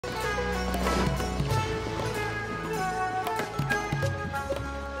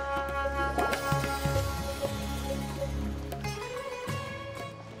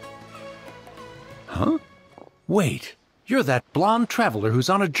Huh? Wait, you're that blonde traveler who's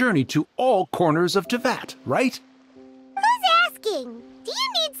on a journey to all corners of Teyvat, right? Who's asking? Do you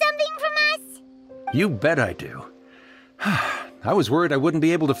need something from us? You bet I do. I was worried I wouldn't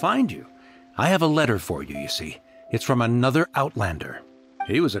be able to find you. I have a letter for you, you see. It's from another Outlander.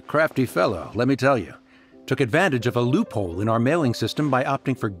 He was a crafty fellow, let me tell you. Took advantage of a loophole in our mailing system by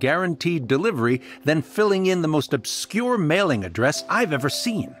opting for guaranteed delivery, then filling in the most obscure mailing address I've ever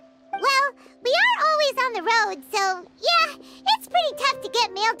seen. Well, we are always on the road, so yeah, it's pretty tough to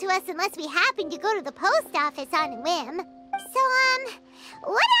get mail to us unless we happen to go to the post office on a whim. So,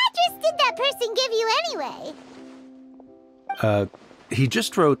 what address did that person give you anyway? He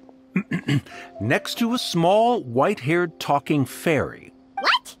just wrote, next to a small, white-haired talking fairy.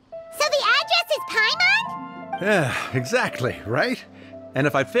 What? So the address is Paimon? Yeah, exactly, right? And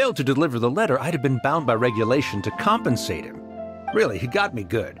if I failed to deliver the letter, I'd have been bound by regulation to compensate him. Really, he got me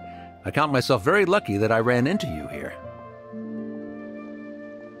good. I count myself very lucky that I ran into you here.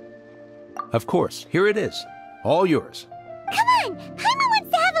 Of course, here it is. All yours. Come on! Paimon wants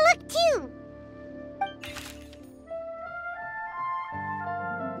to have a look too!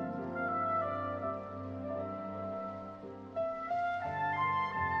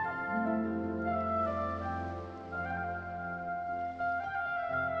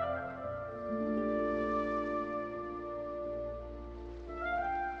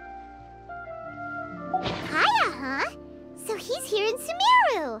 Kaya, huh? So he's here in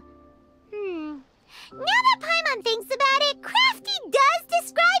Sumeru. Now that Paimon thinks about it, Crafty does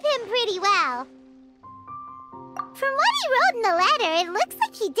describe him pretty well. From what he wrote in the letter, it looks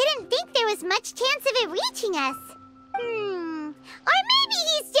like he didn't think there was much chance of it reaching us. Or maybe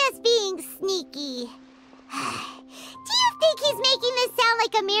he's just being sneaky. Do you think he's making this sound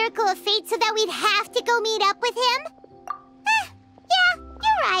like a miracle of fate so that we'd have to go meet up with him? Yeah,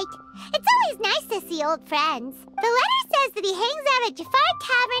 you're right. It's always nice to see old friends. The letter says that he hangs out at Jafar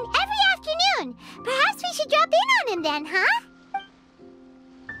Tavern every afternoon. Perhaps we should drop in on him then, huh?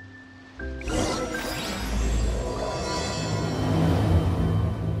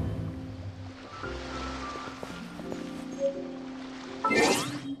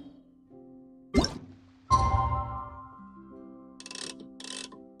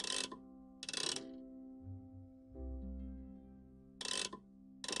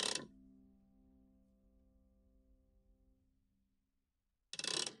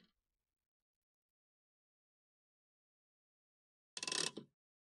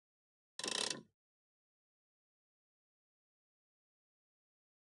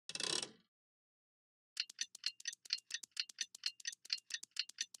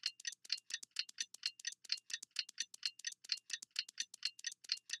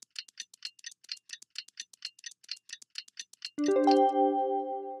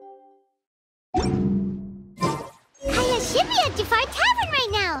 Kaya should be at Jafar Tavern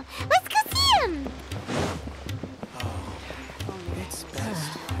right now. Let's go see him. It's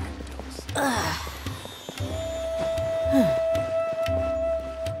best.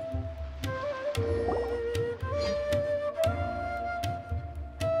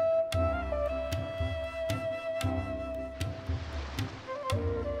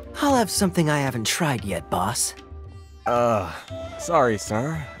 I'll have something I haven't tried yet, boss. Sorry,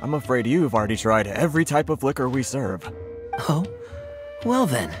 sir. I'm afraid you've already tried every type of liquor we serve. Oh? Well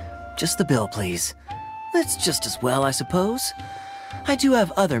then, just the bill, please. That's just as well, I suppose. I do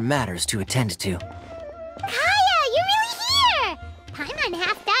have other matters to attend to. Kaya, you're really here! Paimon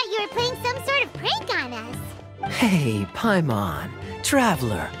half thought you were playing some sort of prank on us. Hey, Paimon,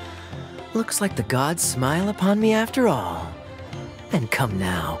 traveler. Looks like the gods smile upon me after all. And come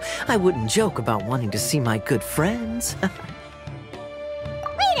now, I wouldn't joke about wanting to see my good friends. Wait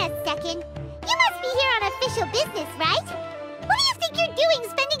a second. You must be here on official business, right? What do you think you're doing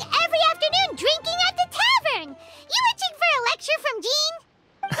spending every afternoon drinking at the tavern? You itching for a lecture from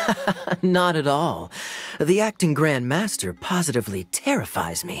Jean? Not at all. The acting Grand Master positively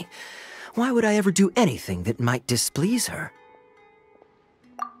terrifies me. Why would I ever do anything that might displease her?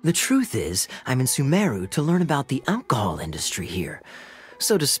 The truth is, I'm in Sumeru to learn about the alcohol industry here.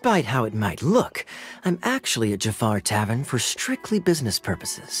 So despite how it might look, I'm actually at Jafar Tavern for strictly business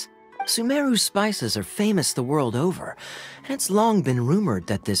purposes. Sumeru's spices are famous the world over, and it's long been rumored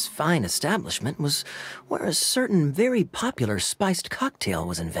that this fine establishment was where a certain very popular spiced cocktail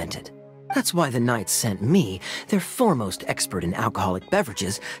was invented. That's why the Knights sent me, their foremost expert in alcoholic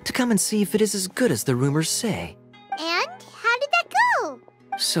beverages, to come and see if it is as good as the rumors say. And how did that go?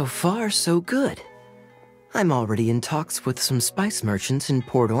 So far, so good. I'm already in talks with some spice merchants in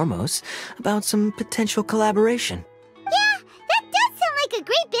Port Ormos about some potential collaboration. Yeah, that does sound like a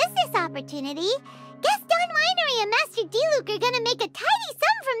great business opportunity. and Master D-Luke are gonna make a tidy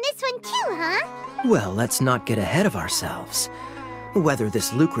sum from this one too, huh? Well, let's not get ahead of ourselves. Whether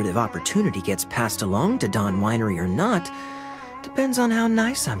this lucrative opportunity gets passed along to Don Winery or not depends on how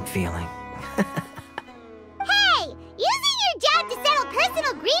nice I'm feeling. Hey! Using your job to settle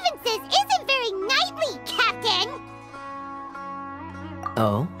personal grievances isn't very knightly, Captain!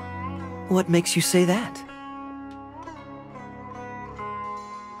 Oh? What makes you say that?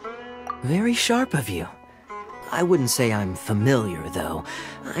 Very sharp of you. I wouldn't say I'm familiar, though.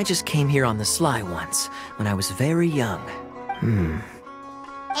 I just came here on the sly once, when I was very young. And?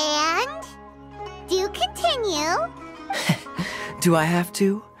 Do continue. Do I have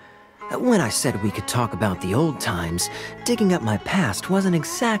to? When I said we could talk about the old times, digging up my past wasn't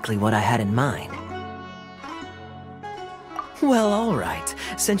exactly what I had in mind. Well, all right,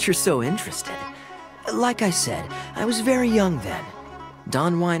 since you're so interested. Like I said, I was very young then.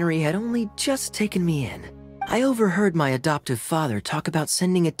 Don Winery had only just taken me in. I overheard my adoptive father talk about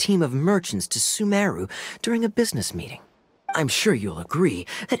sending a team of merchants to Sumeru during a business meeting. I'm sure you'll agree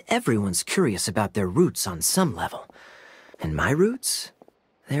that everyone's curious about their roots on some level. And my roots?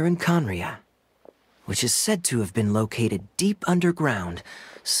 They're in Conria, which is said to have been located deep underground,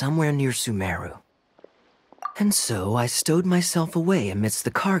 somewhere near Sumeru. And so I stowed myself away amidst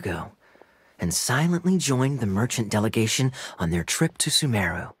the cargo, and silently joined the merchant delegation on their trip to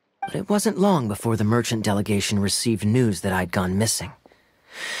Sumeru. But it wasn't long before the merchant delegation received news that I'd gone missing.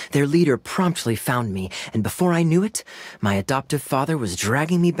 Their leader promptly found me, and before I knew it, my adoptive father was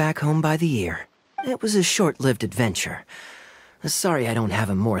dragging me back home by the ear. It was a short-lived adventure. Sorry I don't have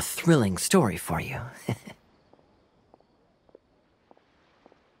a more thrilling story for you.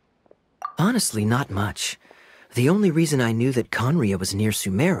 Honestly, not much. The only reason I knew that Conria was near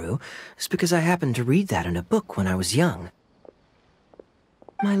Sumeru is because I happened to read that in a book when I was young.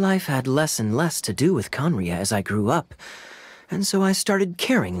 My life had less and less to do with Conria as I grew up, and so I started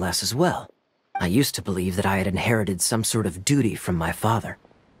caring less as well. I used to believe that I had inherited some sort of duty from my father.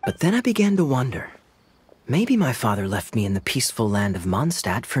 But then I began to wonder. Maybe my father left me in the peaceful land of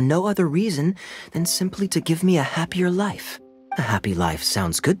Mondstadt for no other reason than simply to give me a happier life. A happy life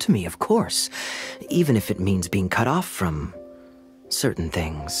sounds good to me, of course, even if it means being cut off from certain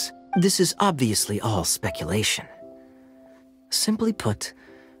things. This is obviously all speculation. Simply put,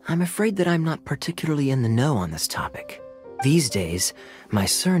 I'm afraid that I'm not particularly in the know on this topic. These days, my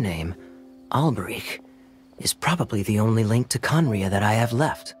surname, Alberich, is probably the only link to Conria that I have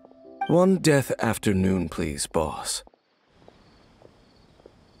left. One death afternoon, please, boss.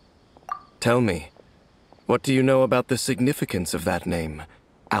 Tell me, what do you know about the significance of that name,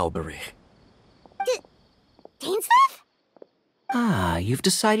 Alberich? Dainsleif? Ah, you've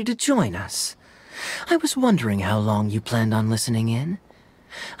decided to join us. I was wondering how long you planned on listening in.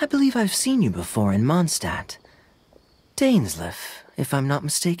 I believe I've seen you before in Mondstadt. Dainsleif, if I'm not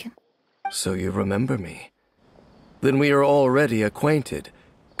mistaken. So you remember me. Then we are already acquainted,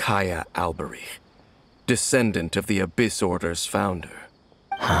 Kaya Alberich, descendant of the Abyss Order's founder.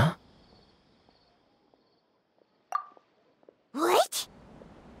 Huh? What?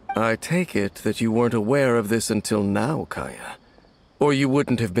 I take it that you weren't aware of this until now, Kaya. Or you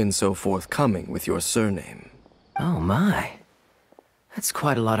wouldn't have been so forthcoming with your surname. Oh my. That's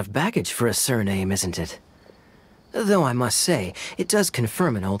quite a lot of baggage for a surname, isn't it? Though I must say, it does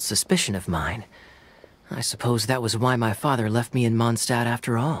confirm an old suspicion of mine. I suppose that was why my father left me in Mondstadt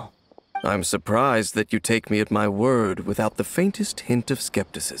after all. I'm surprised that you take me at my word without the faintest hint of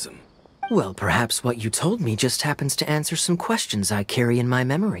skepticism. Well, perhaps what you told me just happens to answer some questions I carry in my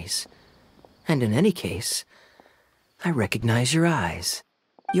memories. And in any case, I recognize your eyes.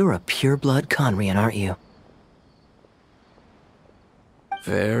 You're a pure-blood Conrian, aren't you?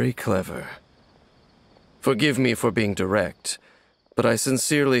 Very clever. Forgive me for being direct, but I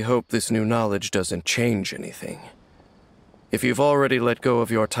sincerely hope this new knowledge doesn't change anything. If you've already let go of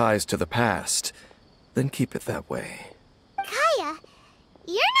your ties to the past, then keep it that way. Kaya,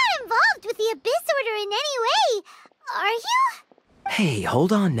 you're not involved with the Abyss Order in any way, are you? Hey,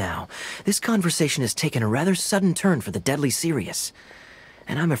 hold on now. This conversation has taken a rather sudden turn for the deadly serious.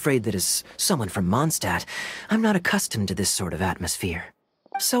 And I'm afraid that as someone from Mondstadt, I'm not accustomed to this sort of atmosphere.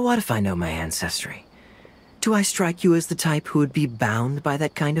 So what if I know my ancestry? Do I strike you as the type who would be bound by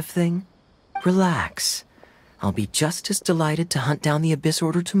that kind of thing? Relax. I'll be just as delighted to hunt down the Abyss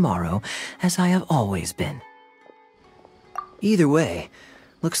Order tomorrow as I have always been. Either way,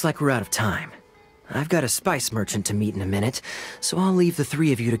 looks like we're out of time. I've got a spice merchant to meet in a minute, so I'll leave the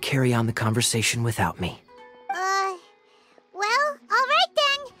three of you to carry on the conversation without me. Well, alright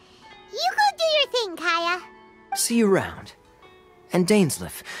then. You go do your thing, Kaya. See you around. And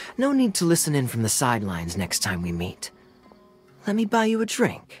Dainsleif, no need to listen in from the sidelines next time we meet. Let me buy you a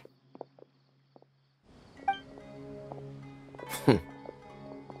drink. You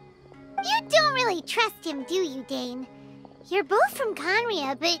don't really trust him, do you, Dane? You're both from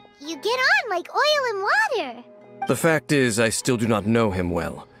Conria, but you get on like oil and water. The fact is, I still do not know him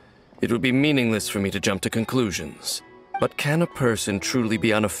well. It would be meaningless for me to jump to conclusions. But can a person truly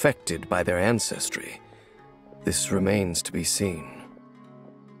be unaffected by their ancestry? This remains to be seen.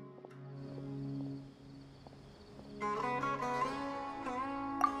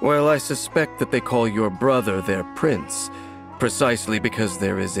 Well, I suspect that they call your brother their prince, precisely because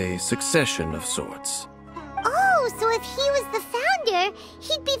there is a succession of sorts. Oh, so if he was the founder,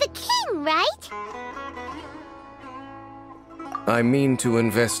 he'd be the king, right? I mean to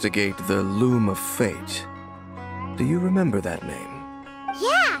investigate the Loom of Fate. Do you remember that name?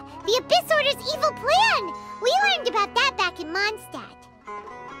 Yeah, the Abyss Order's evil plan! We learned about that back in Mondstadt.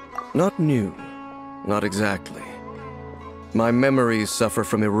 Not new. Not exactly. My memories suffer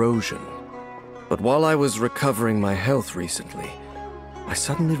from erosion. But while I was recovering my health recently, I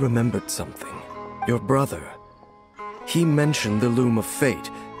suddenly remembered something. Your brother. He mentioned the Loom of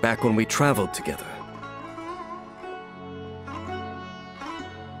Fate back when we traveled together.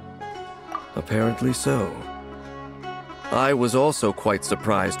 Apparently so. I was also quite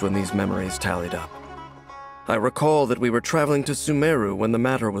surprised when these memories tallied up. I recall that we were traveling to Sumeru when the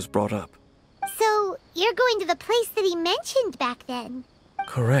matter was brought up. So, you're going to the place that he mentioned back then?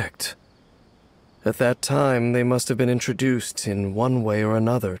 Correct. At that time, they must have been introduced in one way or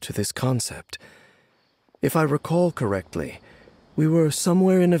another to this concept. If I recall correctly, we were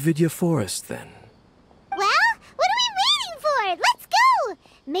somewhere in Avidya Forest then. Well, what are we waiting for? Let's go!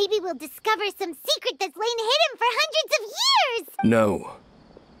 Maybe we'll discover some secret that's lain hidden for hundreds of years! No.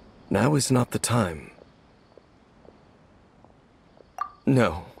 Now is not the time.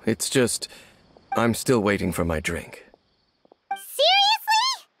 No, it's just... I'm still waiting for my drink.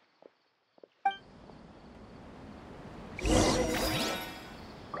 Seriously?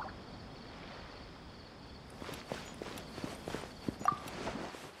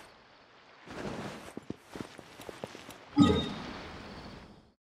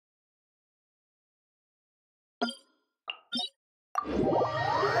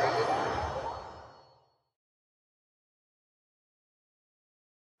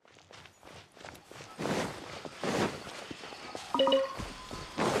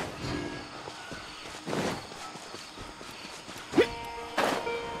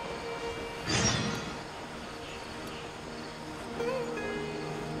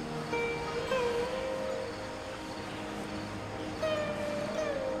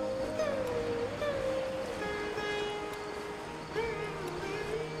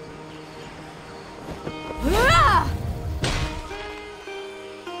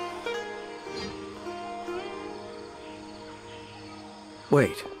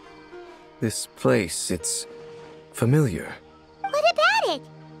 Wait. This place, it's familiar. What about it?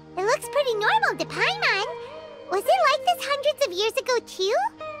 It looks pretty normal to Paimon. Was it like this hundreds of years ago, too?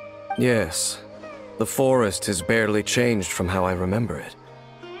 Yes. The forest has barely changed from how I remember it.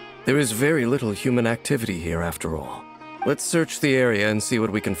 There is very little human activity here after all. Let's search the area and see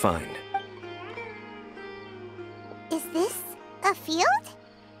what we can find. Is this a field?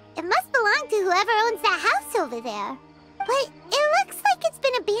 It must belong to whoever owns that house over there. But it looks like it's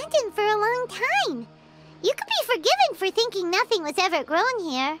been abandoned for a long time. You could be forgiven for thinking nothing was ever grown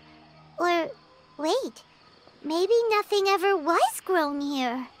here. Or, wait, maybe nothing ever was grown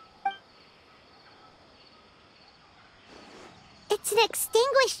here. It's an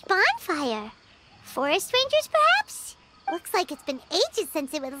extinguished bonfire. Forest rangers, perhaps? Looks like it's been ages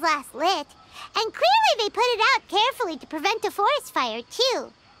since it was last lit. And clearly they put it out carefully to prevent a forest fire,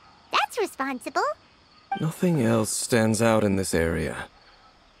 too. That's responsible. Nothing else stands out in this area.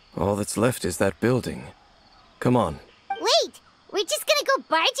 All that's left is that building. Come on. Wait, we're just gonna go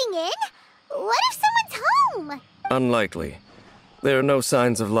barging in? What if someone's home? Unlikely. There are no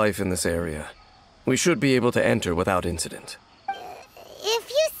signs of life in this area. We should be able to enter without incident. If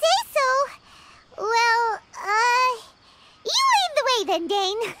you say so. Well, you lead the way then,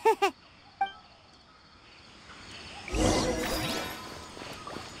 Dane.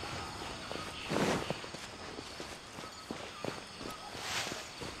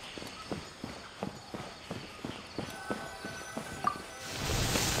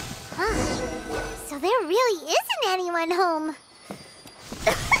 So there really isn't anyone home.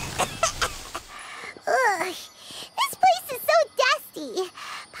 Ugh, this place is so dusty.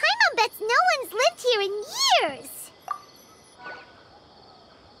 Paimon bets no one's lived here in years.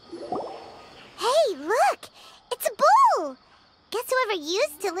 Hey, look! It's a bull! Guess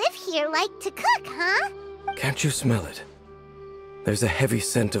like to cook, huh? Can't you smell it? There's a heavy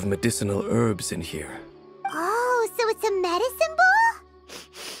scent of medicinal herbs in here. Oh, so it's a medicine bowl?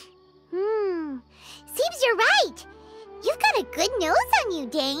 Seems you're right. You've got a good nose on you,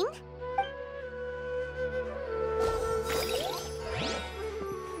 Dane.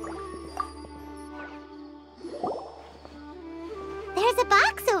 There's a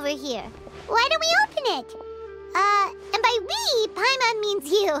box over here. Why don't we open it? And by we, Paimon means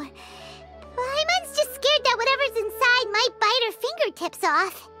you. Paimon's just scared that whatever's inside might bite her fingertips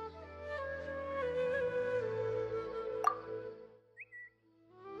off.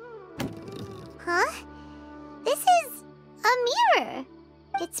 Huh? This is a mirror.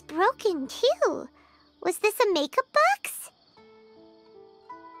 It's broken, too. Was this a makeup box?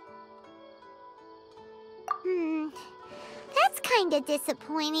 That's kinda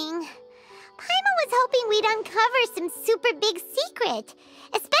disappointing. Paimon was hoping we'd uncover some super big secret,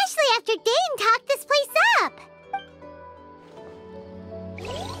 especially after Dane talked this place up.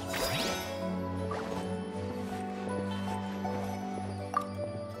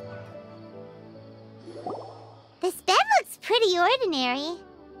 This bed looks pretty ordinary.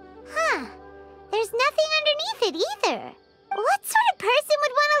 Huh. There's nothing underneath it either. What sort of person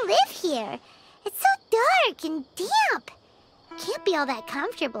would want to live here? It's so dark and damp. Can't be all that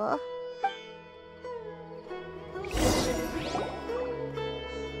comfortable.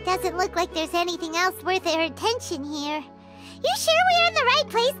 Doesn't look like there's anything else worth our attention here. You sure we're in the right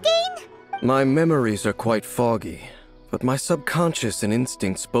place, Dane? My memories are quite foggy, but my subconscious and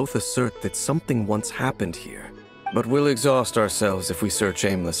instincts both assert that something once happened here. But we'll exhaust ourselves if we search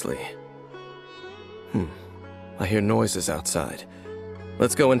aimlessly. I hear noises outside.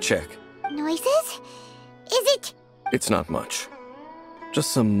 Let's go and check. Noises? Is it? It's not much.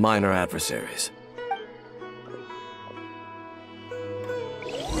 Just some minor adversaries.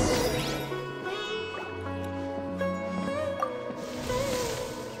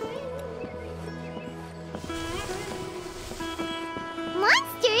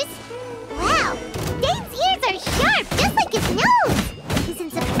 Monsters? Wow, Dane's ears are sharp, just like his nose. He's in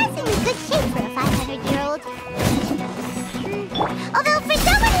surprisingly good shape for a 500-year-old. Although for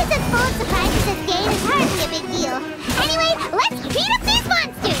someone who's as full of surprises as Dane, it's hardly a big deal. Anyway, let's beat up these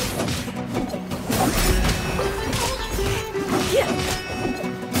monsters!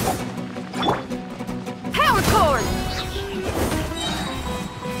 Power cord!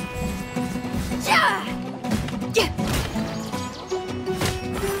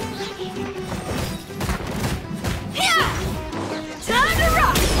 Time to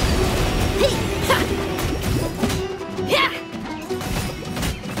rock!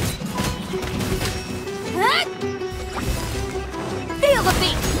 Feel the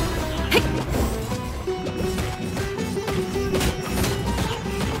beat!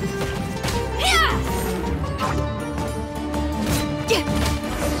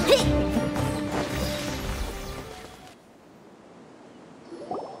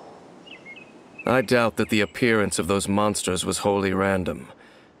 I doubt that the appearance of those monsters was wholly random.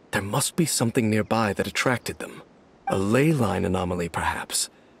 There must be something nearby that attracted them. A ley line anomaly, perhaps.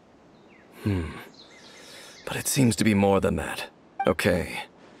 But it seems to be more than that. Okay.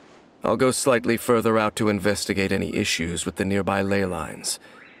 I'll go slightly further out to investigate any issues with the nearby ley lines.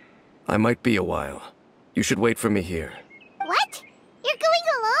 I might be a while. You should wait for me here. What? You're going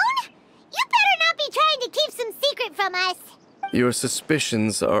alone? You better not be trying to keep some secret from us. Your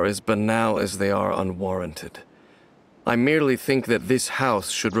suspicions are as banal as they are unwarranted. I merely think that this house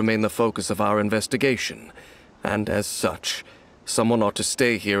should remain the focus of our investigation, and as such, someone ought to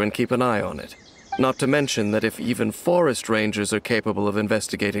stay here and keep an eye on it. Not to mention that if even forest rangers are capable of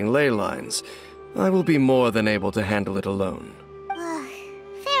investigating ley lines, I will be more than able to handle it alone.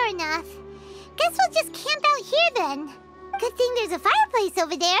 Fair enough. Guess we'll just camp out here then. Good thing there's a fireplace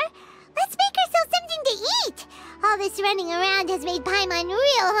over there. Let's make ourselves something to eat. All this running around has made Paimon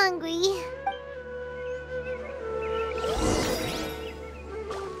real hungry.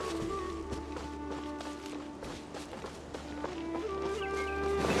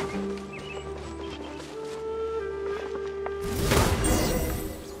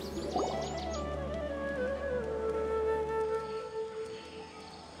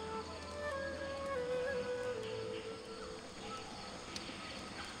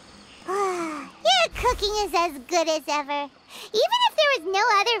 Cooking is as good as ever. Even if there was no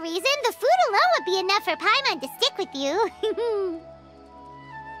other reason, the food alone would be enough for Paimon to stick with you.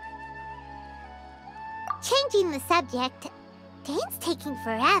 Changing the subject, Dane's taking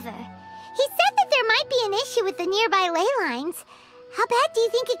forever. He said that there might be an issue with the nearby ley lines. How bad do you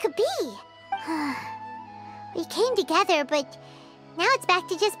think it could be? We came together, but Now it's back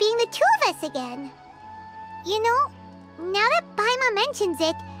to just being the two of us again. You know, now that Paimon mentions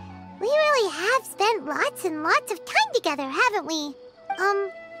it, we really have spent lots and lots of time together, haven't we?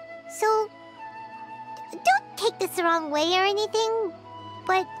 So... Don't take this the wrong way or anything,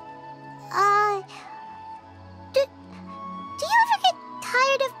 but, do you ever get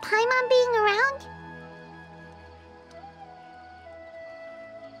tired of Paimon being around?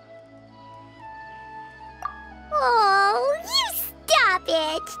 Oh, you stop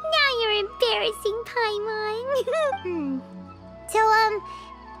it! Now you're embarrassing, Paimon. So,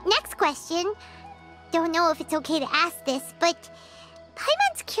 next question. Don't know if it's okay to ask this, but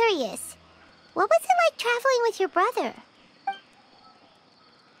Paimon's curious. What was it like traveling with your brother?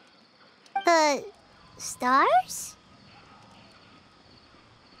 The stars?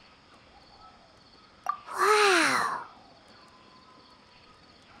 Wow.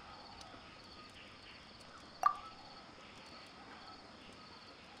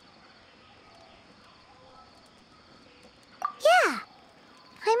 Yeah,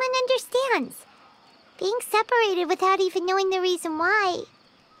 Paimon understands. Being separated without even knowing the reason why,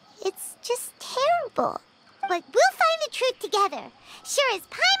 it's just terrible. But we'll find the truth together. Sure as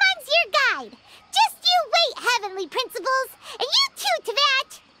Paimon's your guide. Just you wait, Heavenly Principles! And you too,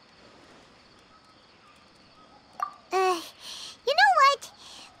 Teyvat! You know what?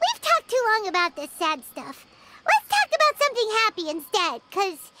 We've talked too long about this sad stuff. Let's talk about something happy instead,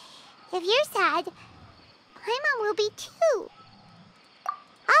 'cause if you're sad, Paimon will be too.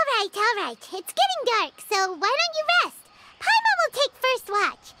 All right. It's getting dark, so why don't you rest? Paimon will take first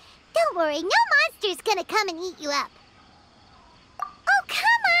watch. Don't worry, no monster's gonna come and eat you up. Oh,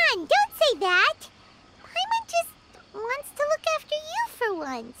 come on! Don't say that! Paimon just wants to look after you for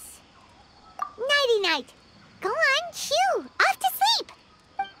once. Nighty-night. Go on, shoo! Off to sleep!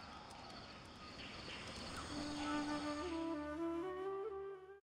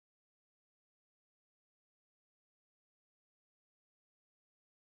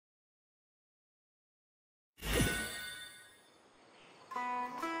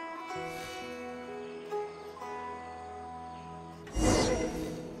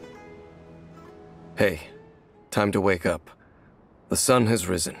 Hey, time to wake up. The sun has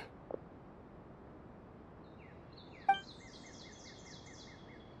risen.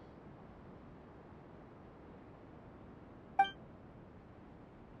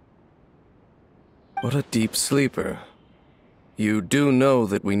 What a deep sleeper. You do know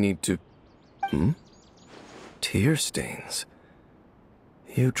that we need to... Tear stains.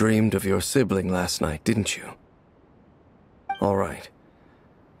 You dreamed of your sibling last night, didn't you? All right.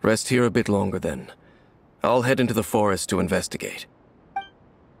 Rest here a bit longer then. I'll head into the forest to investigate.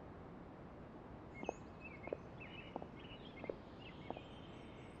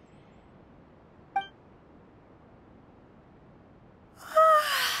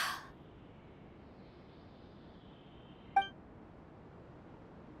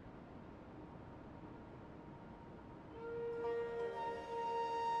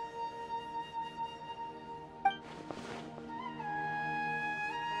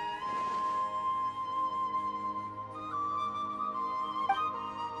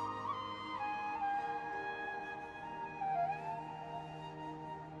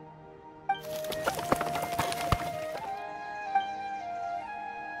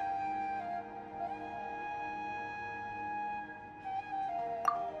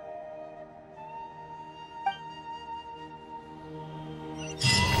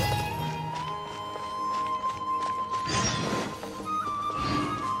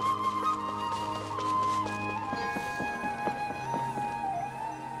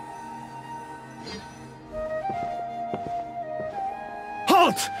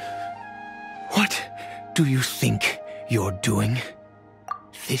 Halt! What do you think you're doing?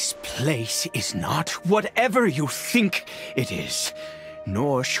 This place is not whatever you think it is.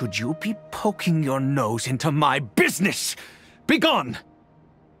 Nor should you be poking your nose into my business. Begone!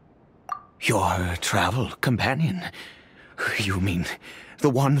 Your travel companion. You mean the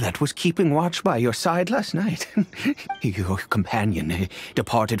one that was keeping watch by your side last night? Your companion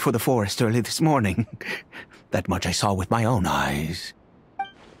departed for the forest early this morning. That much I saw with my own eyes.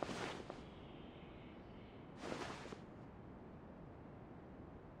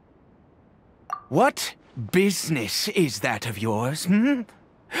 What business is that of yours,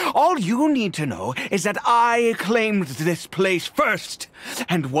 All you need to know is that I claimed this place first,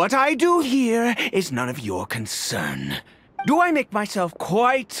 and what I do here is none of your concern. Do I make myself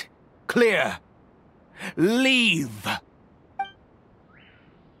quite clear? Leave.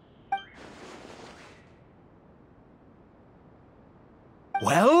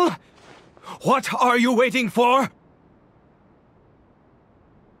 Well, what are you waiting for?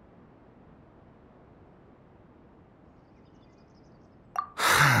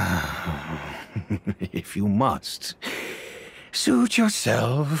 if you must. Suit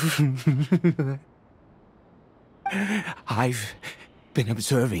yourself. I've been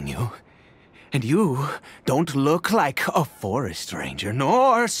observing you, and you don't look like a forest ranger,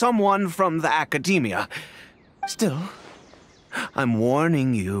 nor someone from the academia. Still, I'm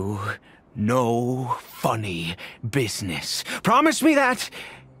warning you, no funny business. Promise me that,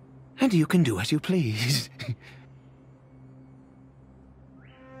 and you can do as you please.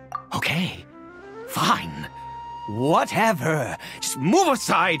 Okay, fine. Whatever. Just move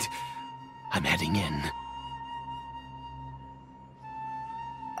aside. I'm heading in.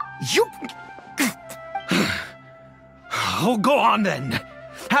 You... Oh, go on then.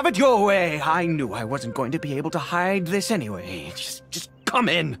 Have it your way. I knew I wasn't going to be able to hide this anyway. Just come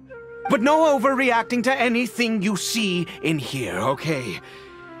in. But no overreacting to anything you see in here, okay?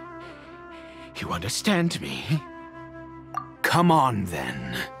 You understand me? Come on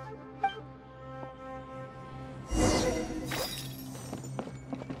then.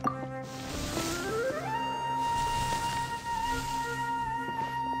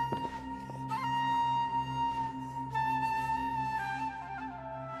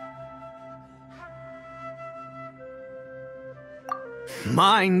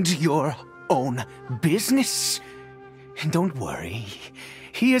 Mind your own business. And don't worry,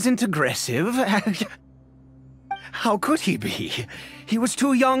 he isn't aggressive. How could he be? He was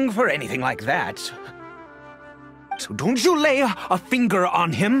too young for anything like that. So don't you lay a finger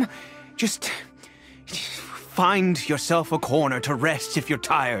on him. Just find yourself a corner to rest if you're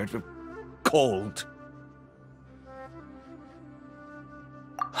tired or cold.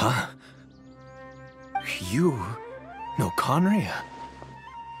 Huh? You know Conria?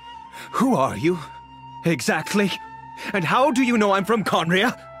 Who are you, exactly? And how do you know I'm from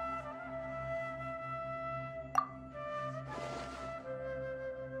Conria?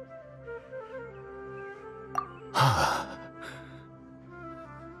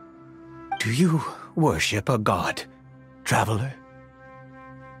 Do you worship a god, traveler?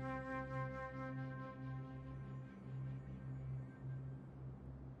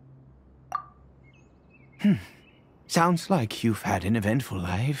 Sounds like you've had an eventful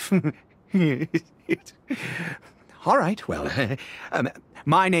life. All right, well,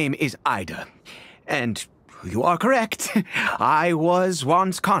 my name is Ida, and you are correct. I was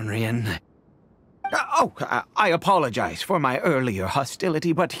once Conrian. I apologize for my earlier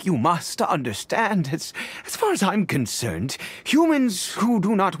hostility, but you must understand, as far as I'm concerned, humans who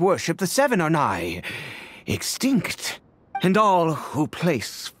do not worship the Seven are nigh extinct, and all who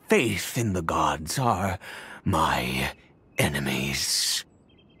place faith in the gods are my enemies.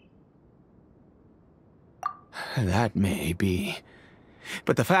 That may be.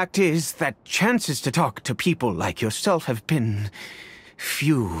 But the fact is that chances to talk to people like yourself have been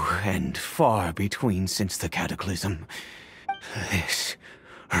few and far between since the cataclysm. This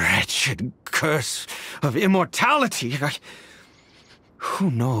wretched curse of immortality. Who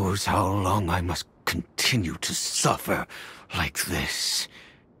knows how long I must continue to suffer like this?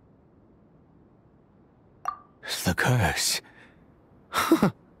 The curse.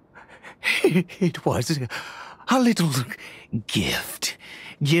 It was a little gift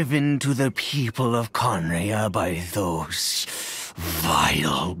given to the people of Conria by those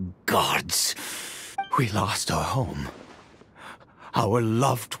vile gods. We lost our home, our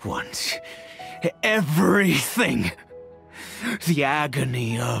loved ones, everything. The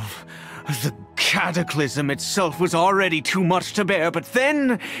agony of the cataclysm itself was already too much to bear, but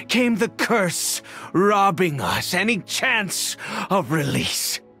then came the curse, robbing us any chance of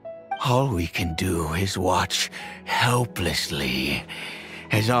release. All we can do is watch helplessly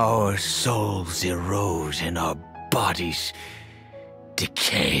as our souls erode and our bodies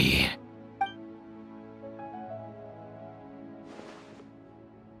decay.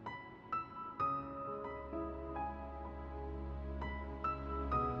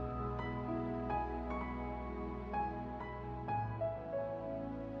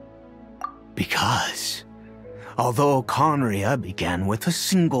 Because, although Conria began with a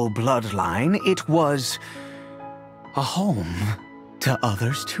single bloodline, it was a home to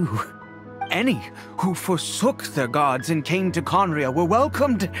others too. Any who forsook their gods and came to Conria were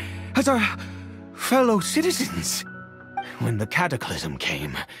welcomed as our fellow citizens. When the cataclysm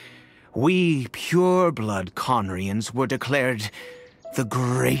came, we pure-blood Conrians were declared the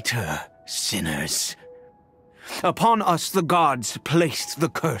greater sinners. Upon us the gods placed the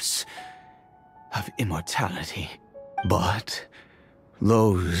curse of immortality. But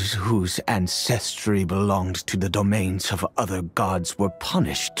those whose ancestry belonged to the domains of other gods were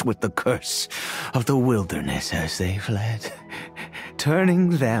punished with the curse of the wilderness as they fled turning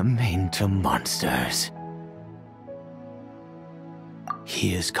them into monsters.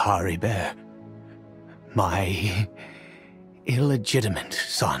 He is Caribert, my illegitimate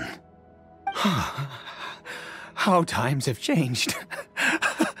son. How times have changed.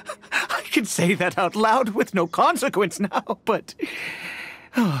 I can say that out loud with no consequence now, but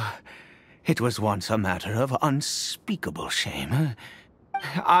it was once a matter of unspeakable shame.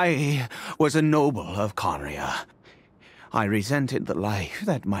 I was a noble of Conria. I resented the life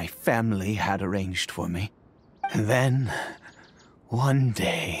that my family had arranged for me. And then, one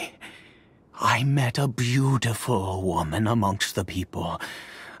day, I met a beautiful woman amongst the people.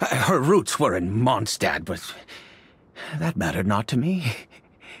 Her roots were in Mondstadt, but that mattered not to me.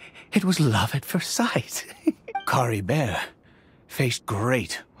 It was love at first sight. Caribert faced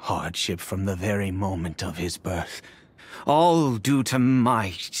great hardship from the very moment of his birth. All due to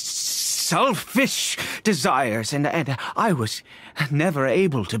my selfish desires, and I was never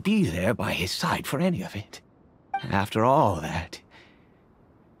able to be there by his side for any of it. After all that,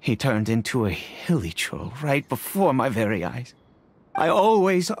 he turned into a hilly troll right before my very eyes. I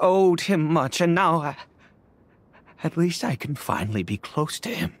always owed him much, and now at least I can finally be close to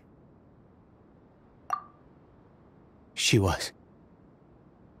him. She was.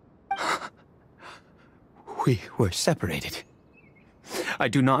 We were separated. I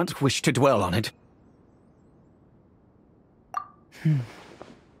do not wish to dwell on it.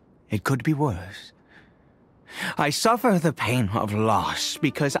 It could be worse. I suffer the pain of loss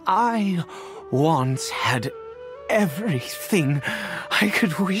because I once had everything I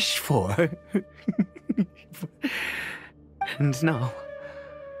could wish for. And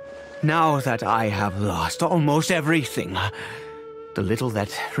now that I have lost almost everything, the little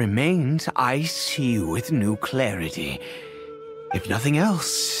that remains I see with new clarity. If nothing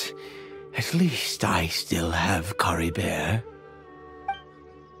else, at least I still have Caribert.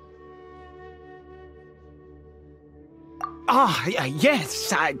 Yes,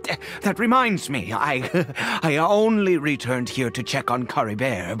 that reminds me. I only returned here to check on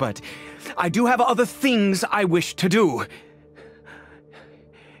Caribert, but I do have other things I wish to do.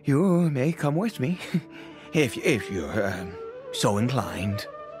 You may come with me, if you're so inclined.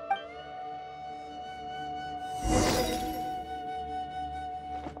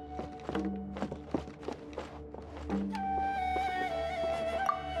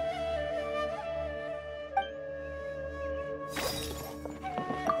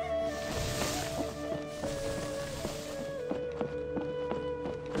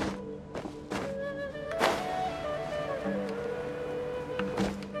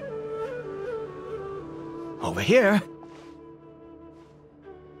 Over here.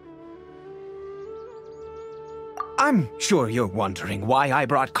 I'm sure you're wondering why I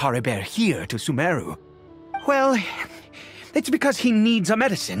brought Caribert here to Sumeru. Well, it's because he needs a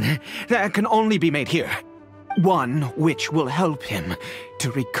medicine that can only be made here. One which will help him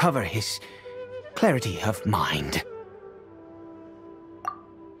to recover his clarity of mind.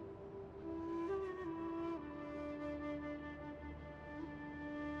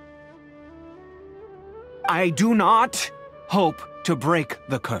 I do not hope to break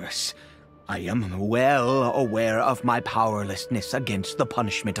the curse. I am well aware of my powerlessness against the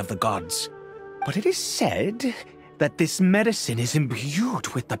punishment of the gods. But it is said that this medicine is imbued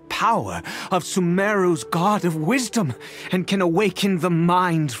with the power of Sumeru's god of wisdom and can awaken the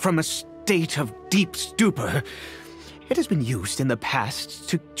mind from a state of deep stupor. It has been used in the past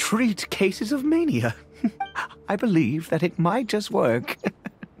to treat cases of mania. I believe that it might just work.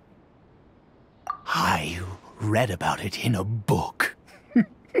 I read about it in a book.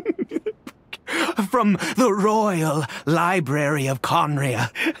 From the Royal Library of Conria.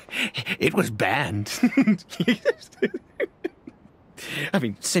 It was banned. I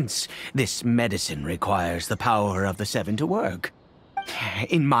mean, since this medicine requires the power of the Seven to work.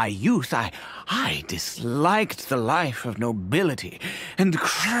 In my youth, I disliked the life of nobility and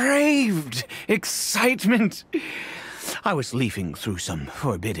craved excitement. I was leafing through some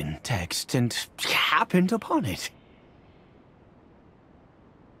forbidden text and happened upon it.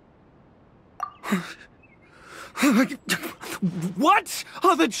 What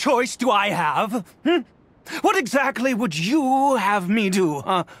other choice do I have? What exactly would you have me do?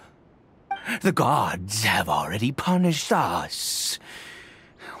 The gods have already punished us.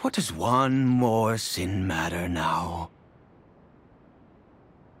 What does one more sin matter now?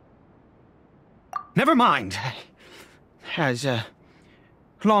 Never mind. As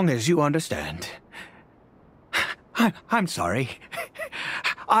long as you understand. I'm sorry.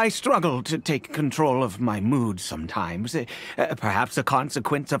 I struggle to take control of my mood sometimes. Perhaps a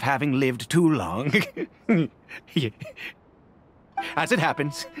consequence of having lived too long. As it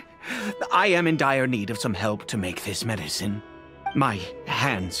happens, I am in dire need of some help to make this medicine. My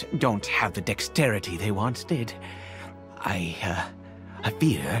hands don't have the dexterity they once did. I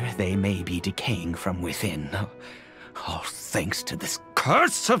fear they may be decaying from within. All thanks to this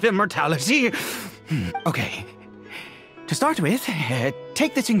curse of immortality. Okay. To start with,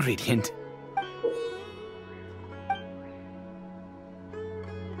 take this ingredient.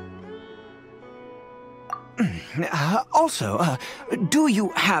 Also, do you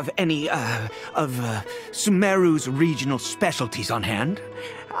have any, of Sumeru's regional specialties on hand?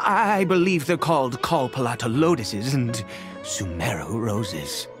 I believe they're called Kalpalata lotuses and Sumeru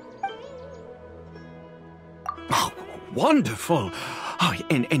roses. Oh, wonderful! Oh,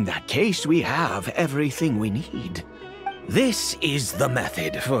 in that case, we have everything we need. This is the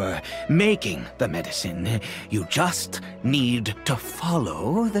method for making the medicine. You just need to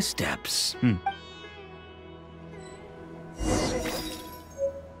follow the steps.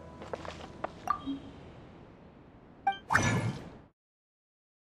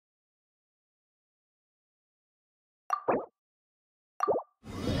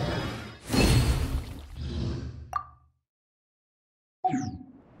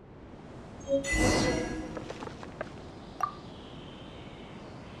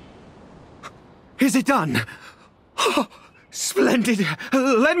 Is it done? Oh, splendid.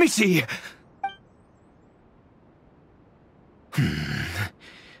 Let me see.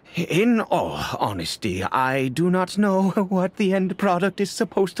 In all honesty, I do not know what the end product is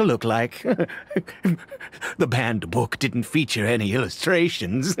supposed to look like. The banned book didn't feature any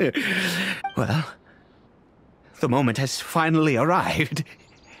illustrations. Well, the moment has finally arrived.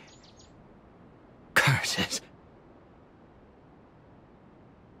 Curses.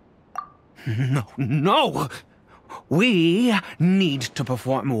 No! We need to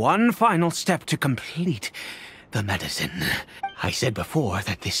perform one final step to complete the medicine. I said before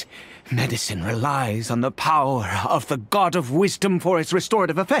that this medicine relies on the power of the God of Wisdom for its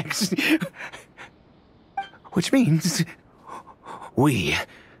restorative effects. Which means we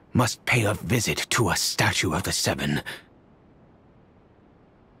must pay a visit to a statue of the Seven.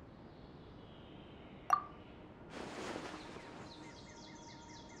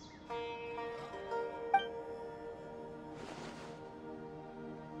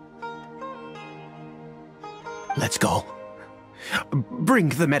 Let's go. Bring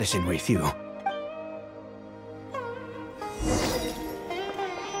the medicine with you.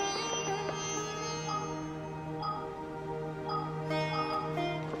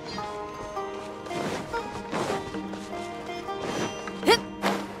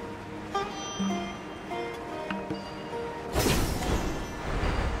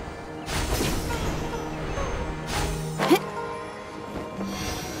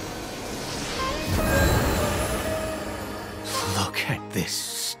 This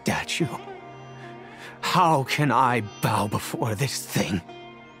statue. How can I bow before this thing?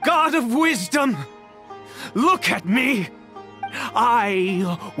 God of Wisdom! Look at me!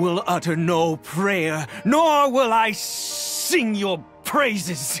 I will utter no prayer, nor will I sing your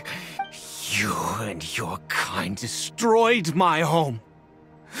praises. You and your kind destroyed my home,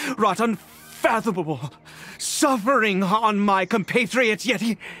 wrought unfathomable suffering on my compatriots, yet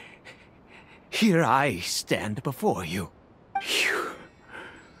here I stand before you.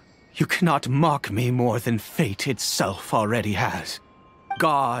 You cannot mock me more than fate itself already has.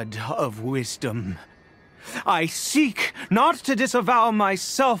 God of Wisdom, I seek not to disavow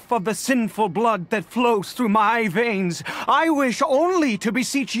myself of the sinful blood that flows through my veins. I wish only to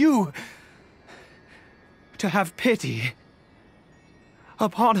beseech you to have pity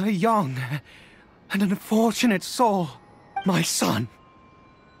upon a young and unfortunate soul, my son,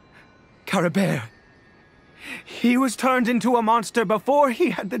 Caribert. He was turned into a monster before he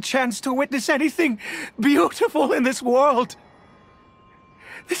had the chance to witness anything beautiful in this world.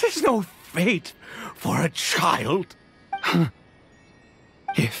 This is no fate for a child.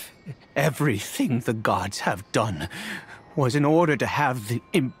 If everything the gods have done was in order to have the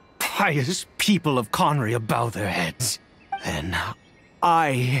impious people of Conria bow their heads, then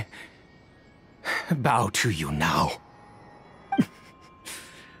I bow to you now.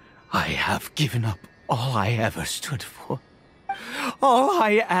 I have given up all I ever stood for. All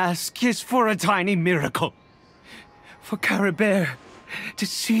I ask is for a tiny miracle. For Caribert to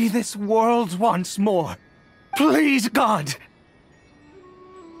see this world once more. Please, God!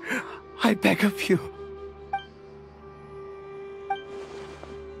 I beg of you.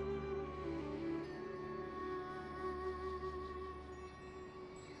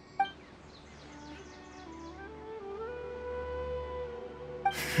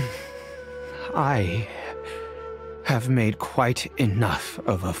 I have made quite enough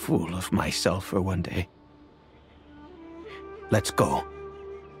of a fool of myself for one day. Let's go.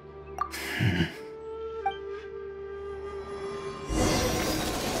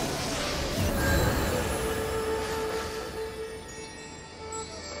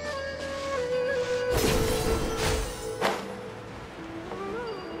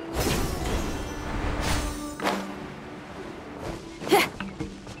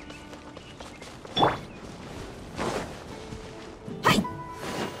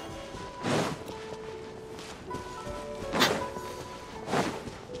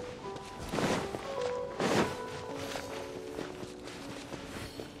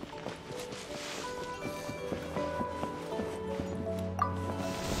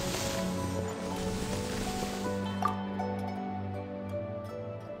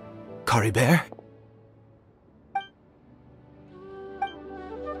 Caribert?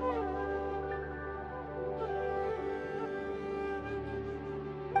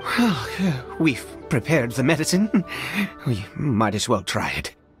 Well, we've prepared the medicine. We might as well try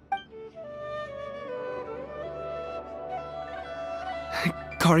it.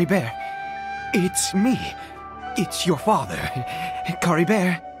 Caribert, it's me. It's your father.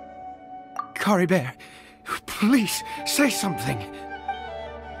 Caribert. Caribert, please say something.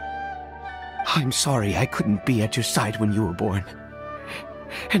 I'm sorry I couldn't be at your side when you were born.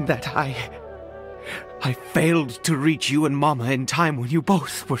 And that I failed to reach you and Mama in time when you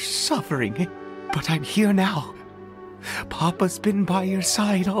both were suffering. But I'm here now. Papa's been by your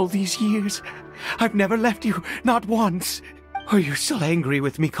side all these years. I've never left you, not once. Are you still angry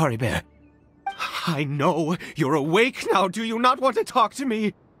with me, Caribert? I know you're awake now. Do you not want to talk to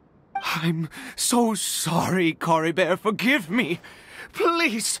me? I'm so sorry, Caribert. Forgive me.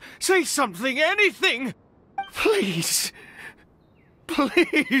 Please, say something, anything! Please.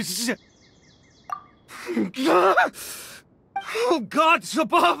 Please. Oh, gods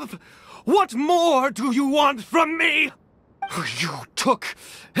above! What more do you want from me? You took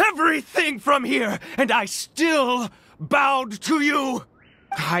everything from here, and I still bowed to you.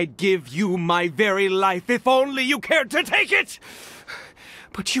 I'd give you my very life if only you cared to take it.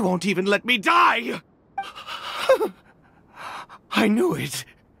 But you won't even let me die. I knew it.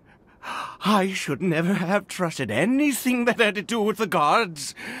 I should never have trusted anything that had to do with the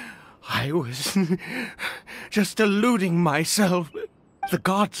gods. I was just deluding myself. The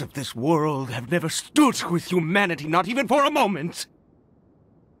gods of this world have never stood with humanity, not even for a moment.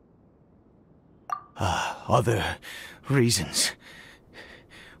 Other reasons.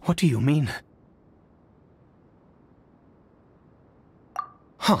 What do you mean?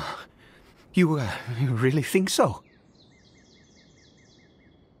 Huh. You really think so?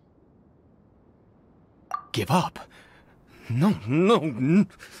 Give up? No,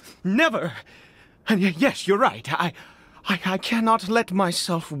 never. And yes, you're right. I cannot let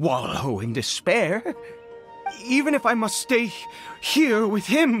myself wallow in despair. Even if I must stay here with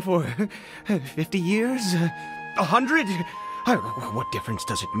him for 50 years, 100, what difference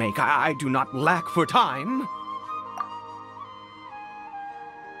does it make? I do not lack for time.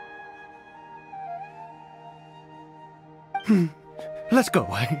 Let's go.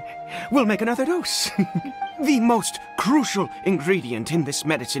 We'll make another dose. The most crucial ingredient in this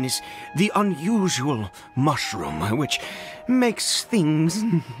medicine is the unusual mushroom, which makes things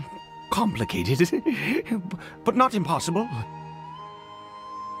complicated, but not impossible.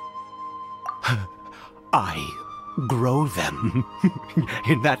 I grow them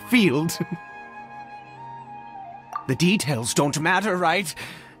in that field. The details don't matter, right?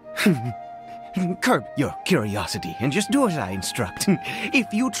 Curb your curiosity and just do as I instruct.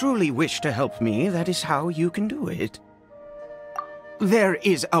 If you truly wish to help me, that is how you can do it. There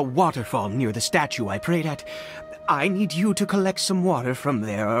is a waterfall near the statue I prayed at. I need you to collect some water from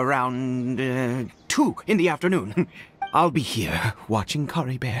there around 2 in the afternoon. I'll be here watching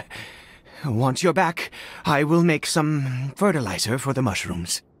Caribert. Once you're back, I will make some fertilizer for the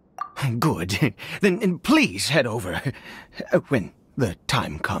mushrooms. Good. Then please head over when the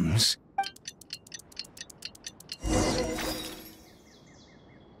time comes.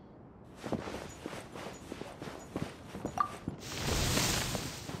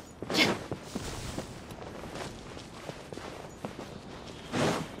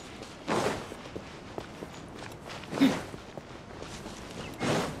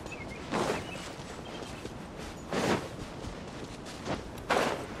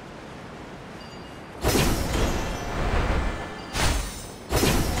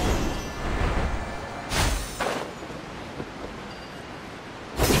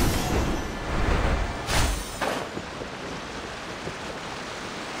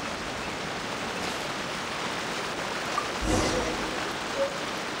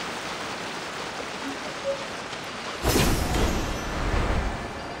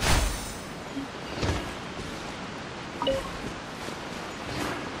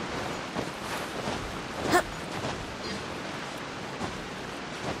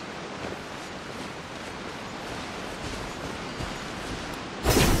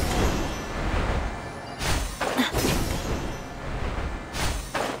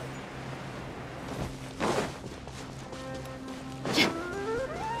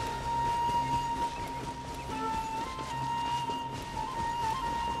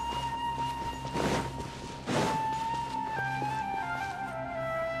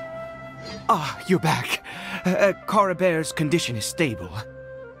 Ah, you're back. Caribert's condition is stable.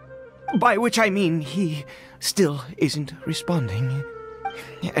 By which I mean he still isn't responding.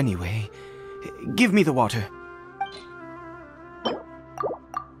 Anyway, give me the water.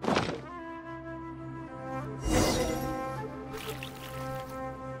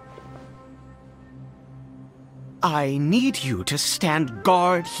 I need you to stand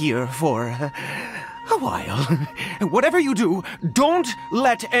guard here for a while. Whatever you do, don't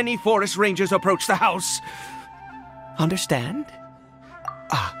let any forest rangers approach the house. Understand?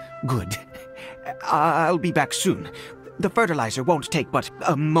 Ah, good. I'll be back soon. The fertilizer won't take but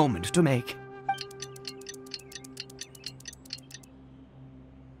a moment to make.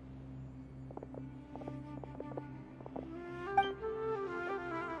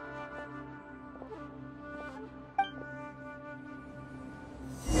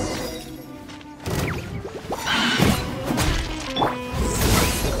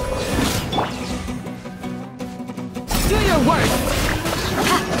 Do your work!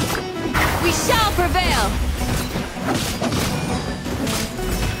 Ha! We shall prevail!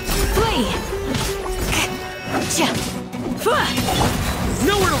 Flee!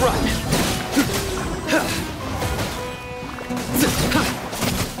 Nowhere to run!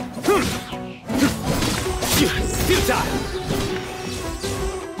 Futile!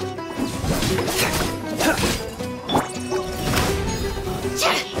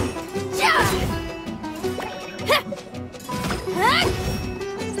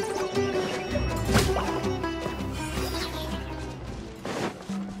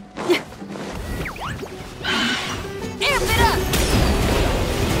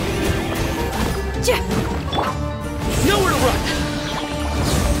 Nowhere to run!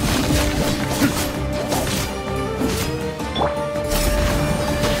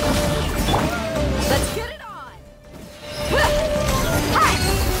 Let's get it on!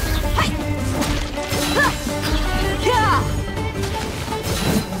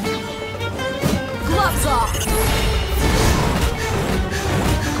 Gloves off!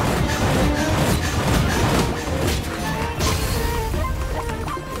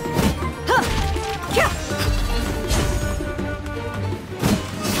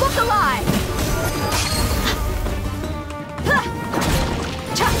 Look alive!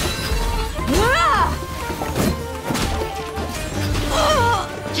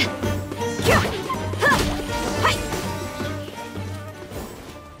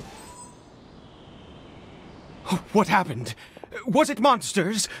 What happened? Was it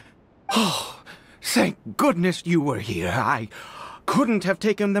monsters? Oh, thank goodness you were here. I couldn't have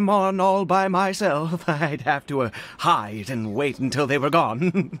taken them on all by myself. I'd have to hide and wait until they were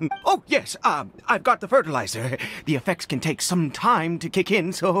gone. Oh, yes, I've got the fertilizer. The effects can take some time to kick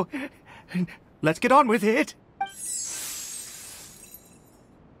in, so let's get on with it.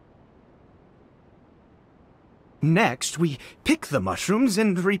 Next, we pick the mushrooms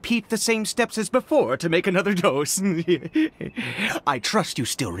and repeat the same steps as before to make another dose. I trust you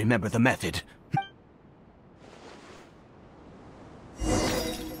still remember the method.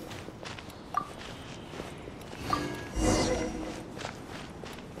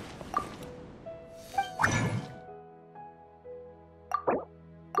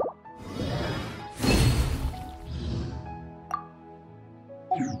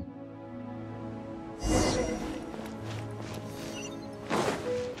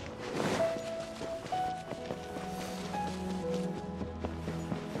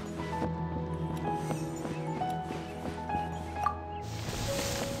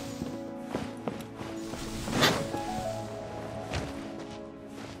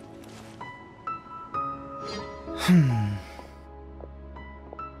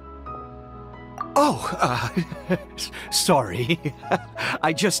 Oh, sorry.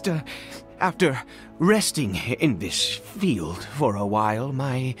 I just, after resting in this field for a while,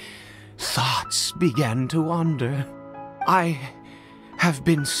 my thoughts began to wander. I have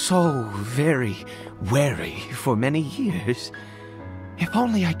been so very wary for many years. If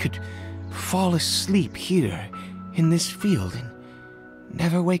only I could fall asleep here in this field and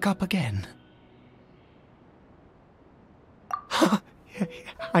never wake up again.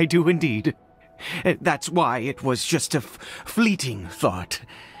 I do indeed. That's why it was just a fleeting thought.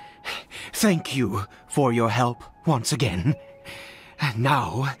 Thank you for your help once again. And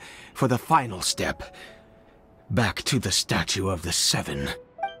now, for the final step. Back to the Statue of the Seven.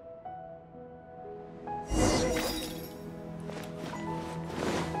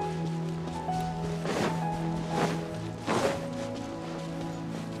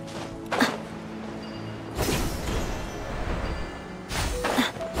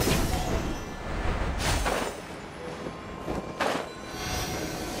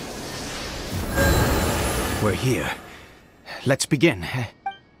 we're here. Let's begin.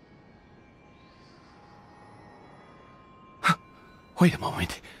 Wait a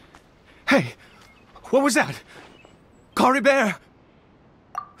moment. Hey, what was that? Caribert!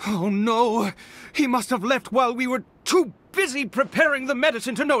 Oh no, he must have left while we were too busy preparing the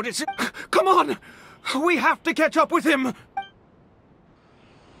medicine to notice. Come on, we have to catch up with him.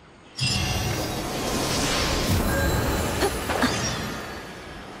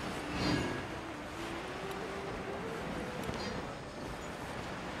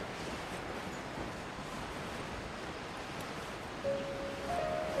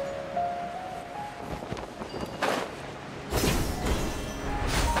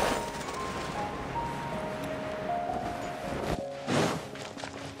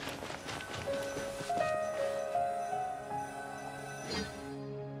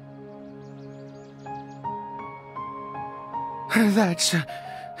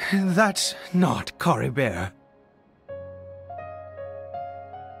 That's not Caribert.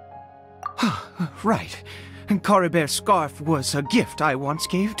 Right. Caribert's scarf was a gift I once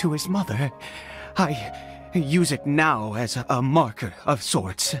gave to his mother. I use it now as a marker of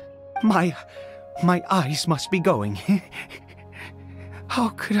sorts. My eyes must be going. How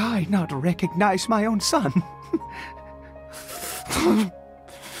could I not recognize my own son?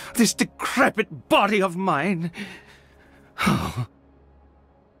 This decrepit body of mine.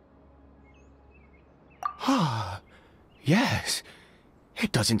 Yes.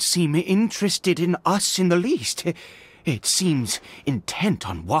 It doesn't seem interested in us in the least. It seems intent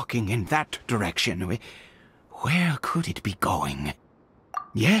on walking in that direction. Where could it be going?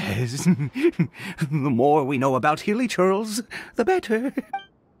 Yes. The more we know about Hilly Churls, the better.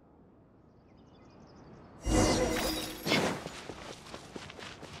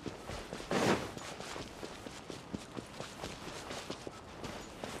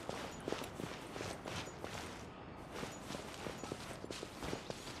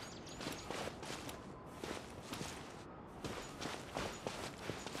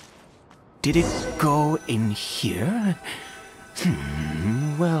 Did it go in here?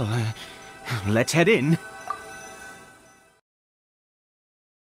 Well, let's head in.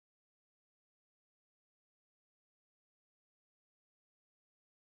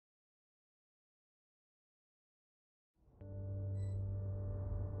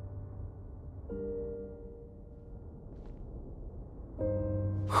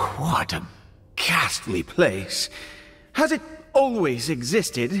 What a ghastly place. Has it always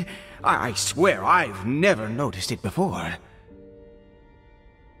existed? I swear I've never noticed it before.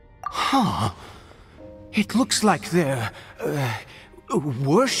 Huh. It looks like they're,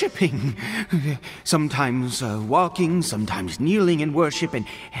 worshipping. Sometimes walking, sometimes kneeling in worship, and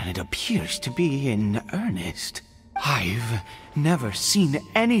it appears to be in earnest. I've never seen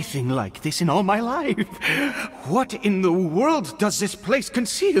anything like this in all my life. What in the world does this place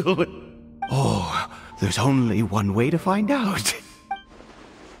conceal? Oh, there's only one way to find out.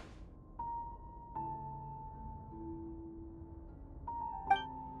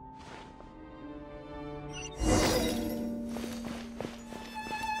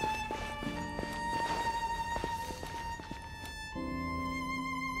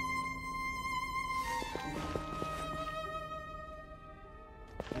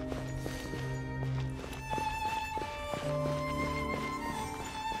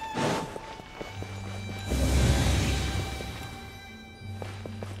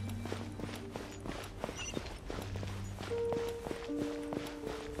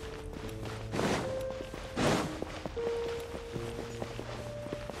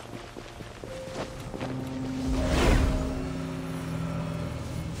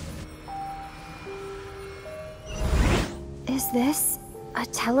 Is this a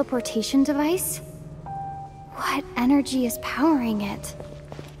teleportation device? What energy is powering it?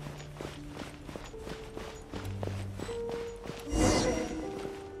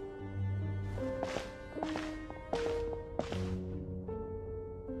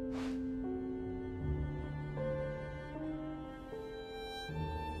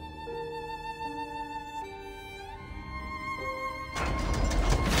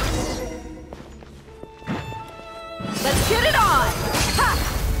 Let's get it on! Ha!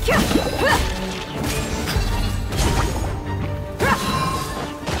 Kyu! Ha! Ha!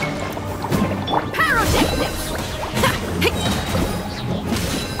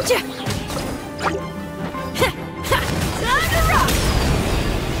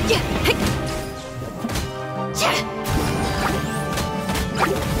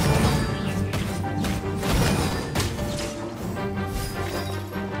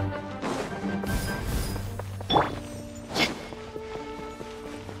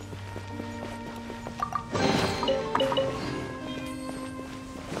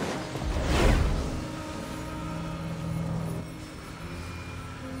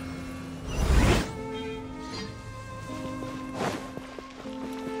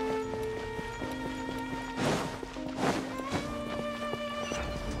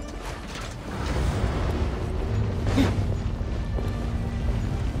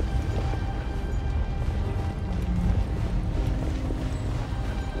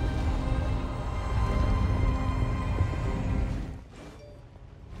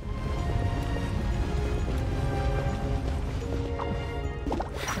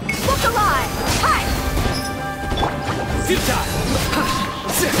 Yield!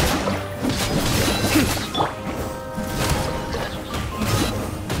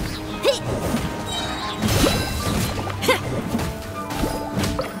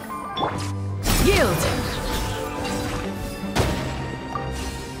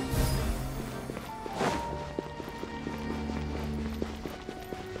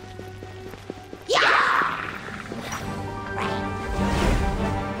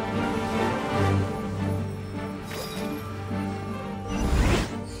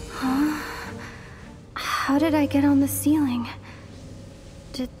 How did I get on the ceiling?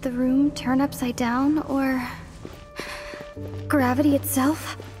 Did the room turn upside down, or gravity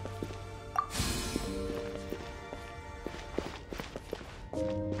itself?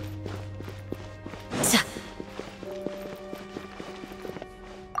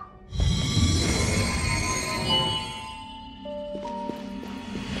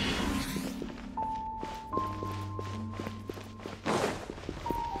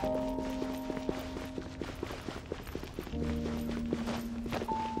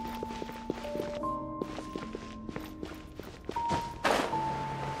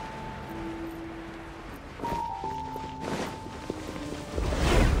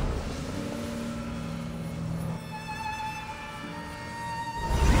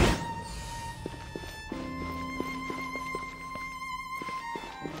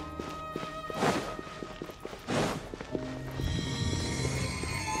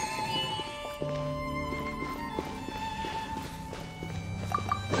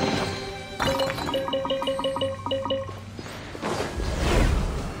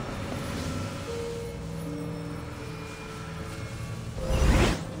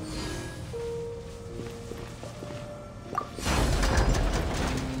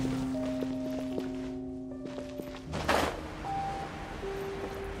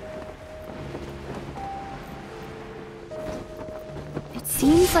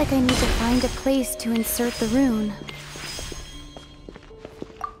 Seems like I need to find a place to insert the rune.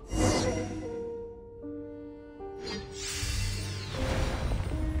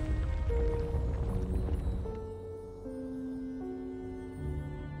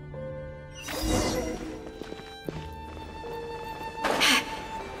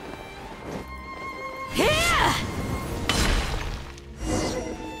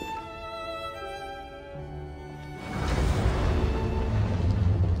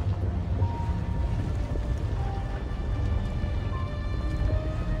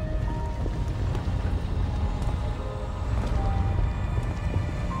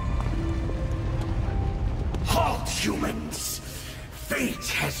 Humans, fate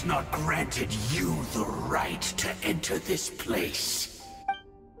has not granted you the right to enter this place.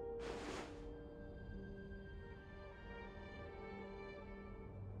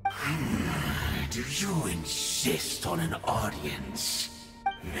 Do you insist on an audience?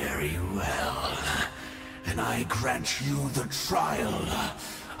 Very well. Then I grant you the trial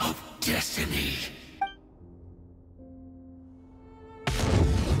of destiny.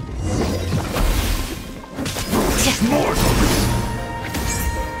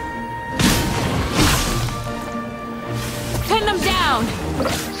 Pin them down!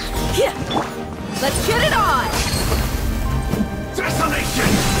 Yeah. Let's get it on! Desolation!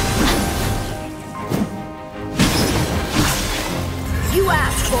 You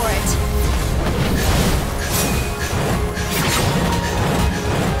asked for it!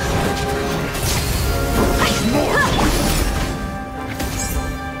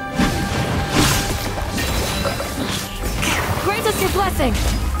 Grant us your blessing!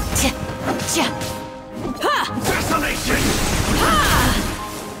 Desolation!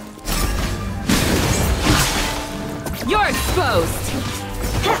 You're exposed!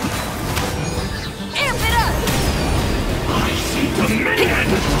 Amp it up! I see dominion!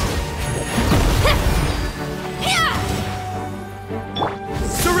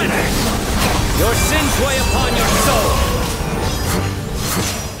 Surrender! Your sins weigh upon your soul!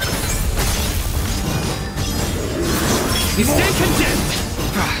 You stand condemned!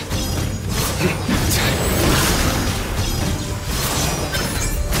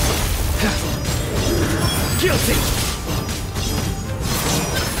 Guilty!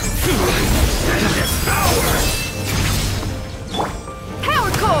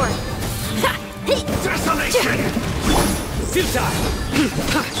 Power core! Desolation! Futile!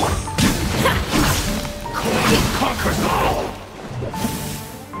 Conquers all!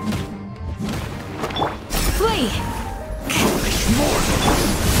 Flee!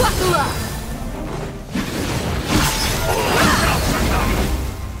 Buckle up!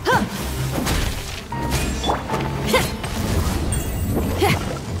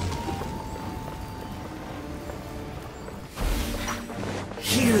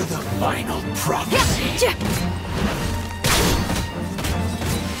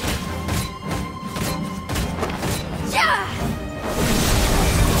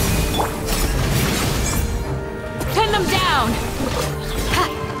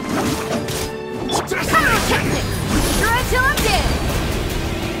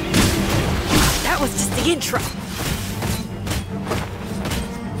 was just the intro.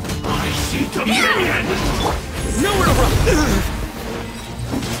 I see dominion! Nowhere to run!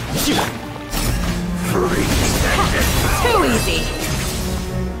 Freeze and Too easy.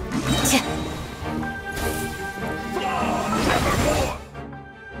 nevermore!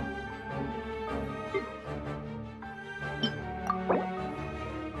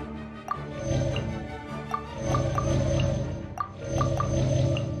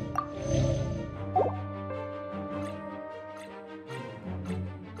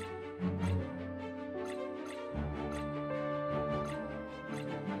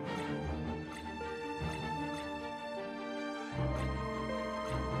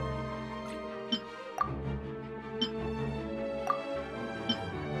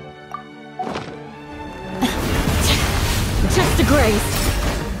 Just a grace.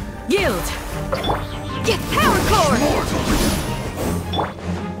 Yield. Get power core.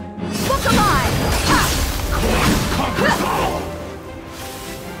 Book alive. Ha. Conquers all!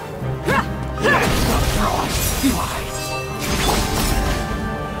 Ha. Let the frost fly!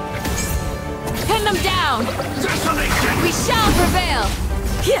 Pin them down. Desolation! We shall prevail.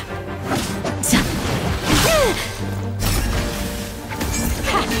 Yeah.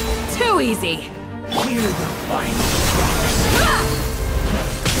 Ha. Too easy. Hear the final cries!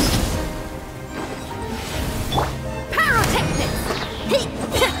 Pyrotechnics!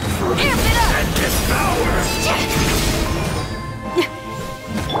 Amp it up! And devour!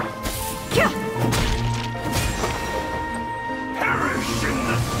 Perish in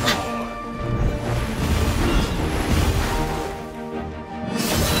the storm!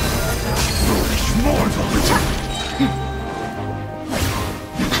 Foolish mortal!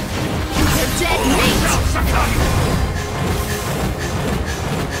 Dead meat! Thou succumb!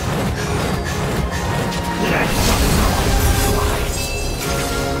 Let the frost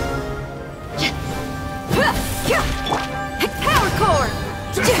fly! Power core!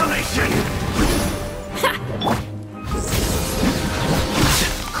 Desolation!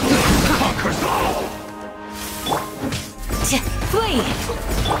 Conquers all! Flee!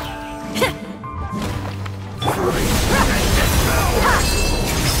 Freeze and devour!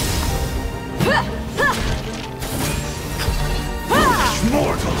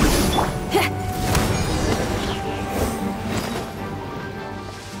 Mortal!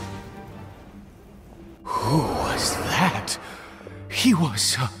 Who was that? He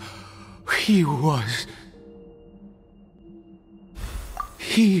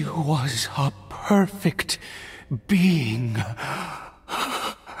was a perfect being.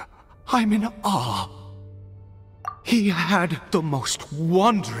 I'm in awe. He had the most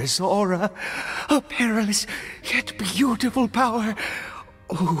wondrous aura, a perilous yet beautiful power.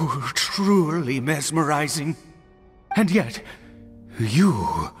 Oh, truly mesmerizing. And yet,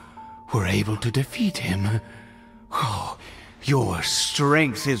 you were able to defeat him. Oh, your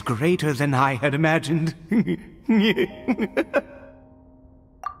strength is greater than I had imagined.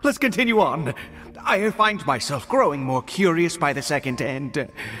 Let's continue on. I find myself growing more curious by the second and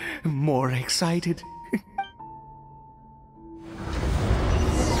more excited.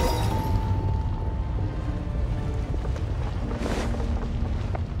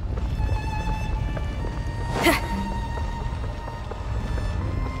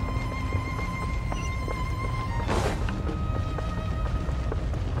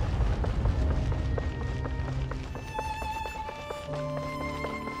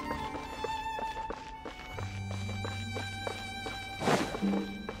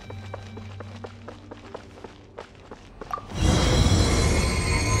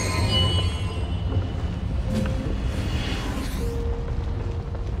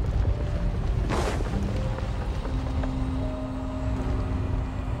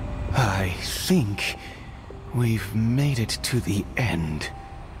 I think we've made it to the end.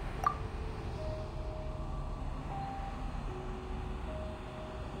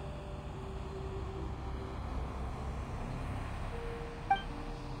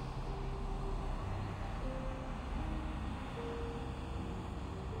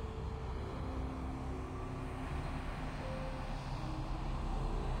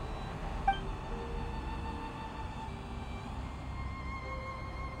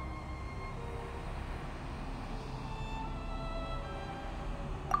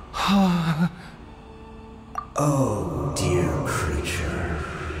 Oh, dear creature,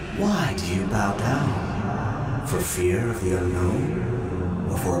 why do you bow down? For fear of the unknown?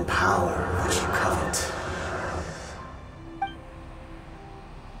 Or for power that you covet?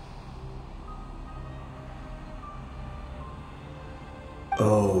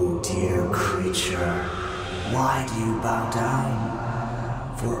 Oh, dear creature, why do you bow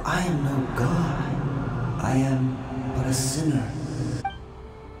down? For I am no god. I am but a sinner.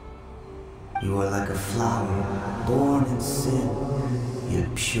 You are like a flower, born in sin,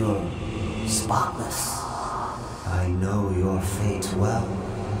 yet pure, spotless. I know your fate well.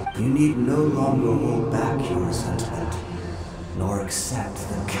 You need no longer hold back your resentment, nor accept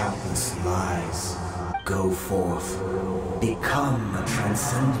the countless lies. Go forth, become a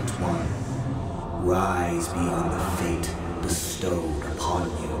transcendent one. Rise beyond the fate bestowed upon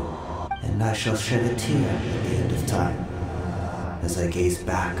you. And I shall shed a tear at the end of time, as I gaze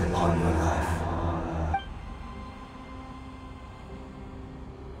back upon your life.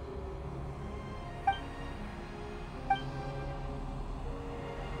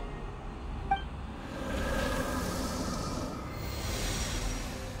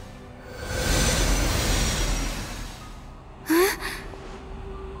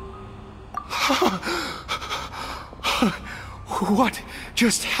 What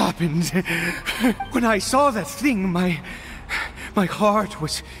just happened? When I saw that thing, my heart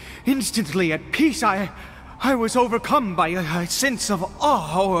was instantly at peace. I was overcome by a sense of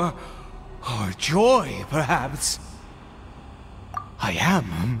awe or joy, perhaps.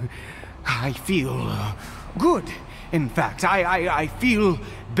 I feel good. In fact, I feel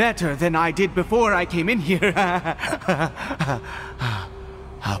better than I did before I came in here.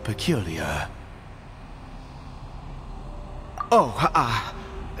 How peculiar. Oh,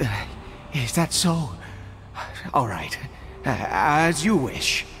 is that so? All right, as you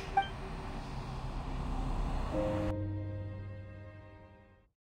wish.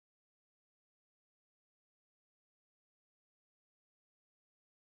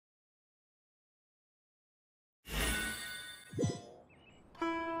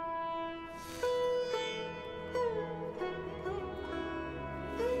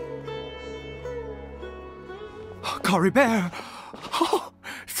 Caribert! Oh,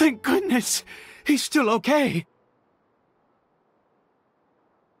 thank goodness! He's still okay!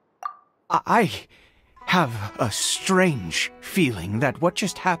 I have a strange feeling that what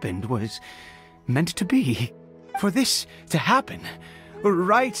just happened was meant to be. For this to happen,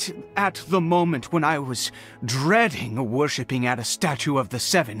 right at the moment when I was dreading worshipping at a statue of the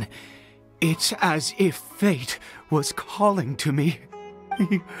Seven, it's as if fate was calling to me.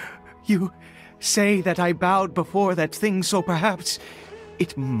 You say that I bowed before that thing, so perhaps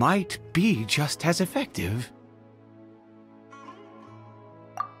it might be just as effective.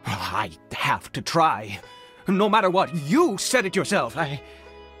 Well, I have to try. No matter what, you said it yourself. I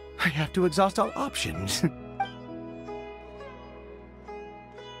have to exhaust all options.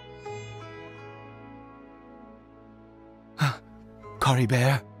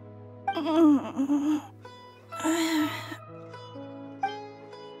 Caribert?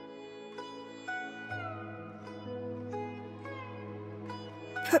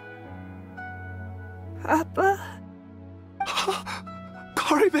 Papa?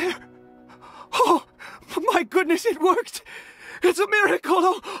 Caribert! Oh, my goodness, it worked! It's a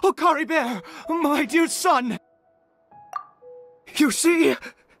miracle! Oh, Caribert, my dear son! You see,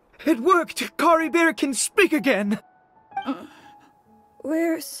 it worked! Caribert can speak again!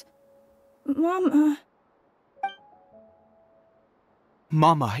 Where's Mama?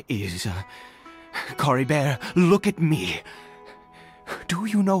 Mama is... Caribert, look at me. Do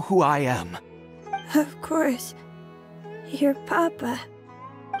you know who I am? Of course. Your Papa.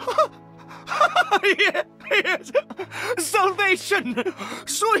 Yes! Salvation!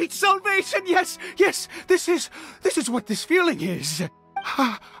 Sweet salvation! Yes, yes! This is what this feeling is.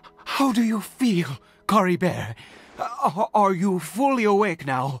 How do you feel, Caribert? Are you fully awake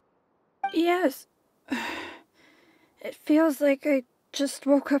now? Yes. It feels like I just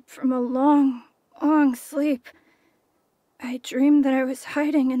woke up from a long, long sleep. I dreamed that I was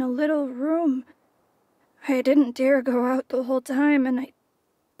hiding in a little room. I didn't dare go out the whole time, and I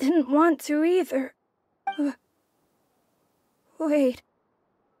didn't want to either. Wait.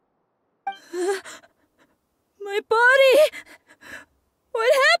 My body!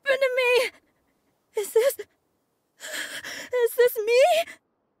 What happened to me? Is this me?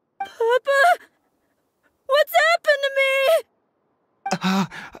 Papa? What's happened to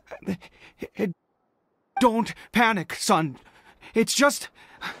me? Don't panic, son. It's just...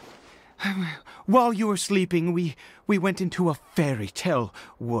 While you were sleeping, we went into a fairy tale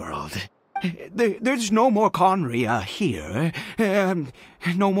world. There's no more Conry here.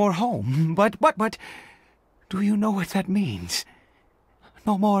 No more home. But, do you know what that means?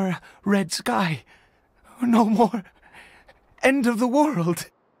 No more red sky. No more end of the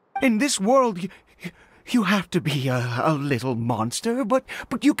world. In this world, you have to be a little monster, but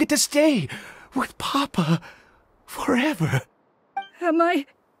you get to stay with Papa forever. Am I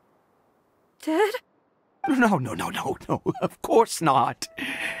dead? No, of course not.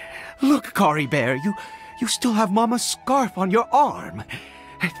 Look, Caribert, you still have Mama's scarf on your arm.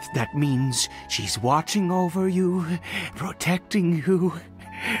 That means she's watching over you, protecting you.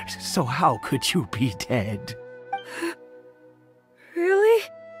 So how could you be dead? Really?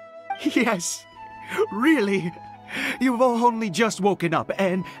 Yes, really. You've only just woken up,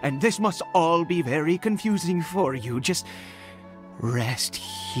 and this must all be very confusing for you. Just rest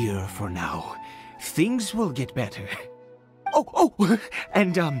here for now. Things will get better. Oh,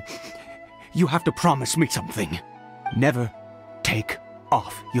 and you have to promise me something. Never take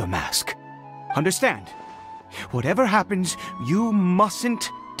off your mask. Understand? Whatever happens, you mustn't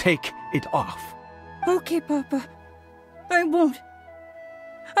take it off. Okay, Papa. I won't.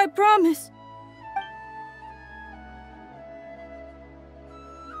 I promise.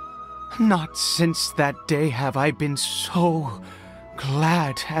 Not since that day have I been so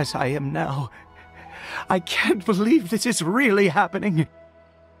glad as I am now. I can't believe this is really happening.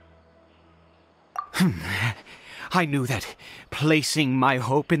 I knew that placing my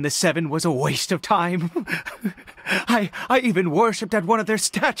hope in the Seven was a waste of time. I even worshipped at one of their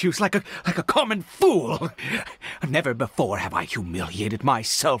statues like a common fool. Never before have I humiliated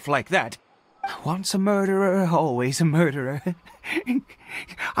myself like that. Once a murderer, always a murderer.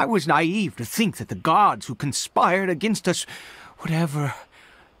 I was naive to think that the gods who conspired against us would ever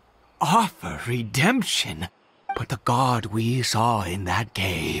offer redemption. But the god we saw in that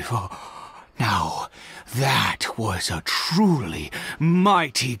cave, now that was a truly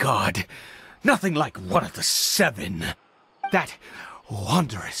mighty god. Nothing like one of the Seven. That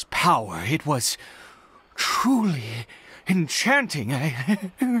wondrous power, it was truly enchanting.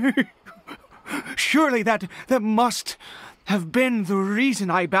 Surely that must have been the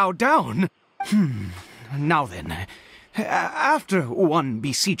reason I bowed down. Now then, after one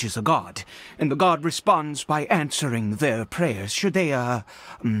beseeches a god, and the god responds by answering their prayers, should they,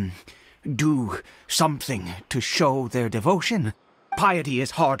 do something to show their devotion? Piety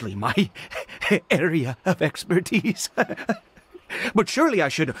is hardly my area of expertise. But surely I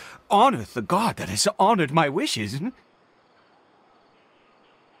should honor the god that has honored my wishes.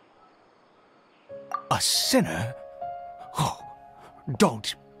 A sinner? Oh,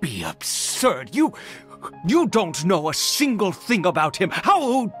 don't be absurd. You don't know a single thing about him.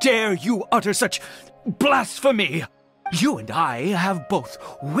 How dare you utter such blasphemy? You and I have both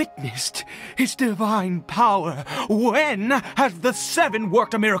witnessed his divine power. When has the Seven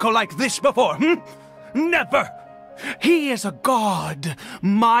worked a miracle like this before? Never! He is a god,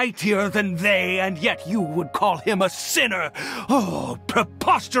 mightier than they, and yet you would call him a sinner. Oh,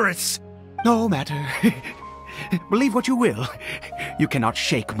 preposterous! No matter. Believe what you will. You cannot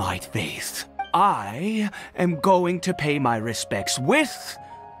shake my faith. I am going to pay my respects with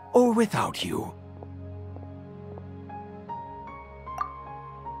or without you.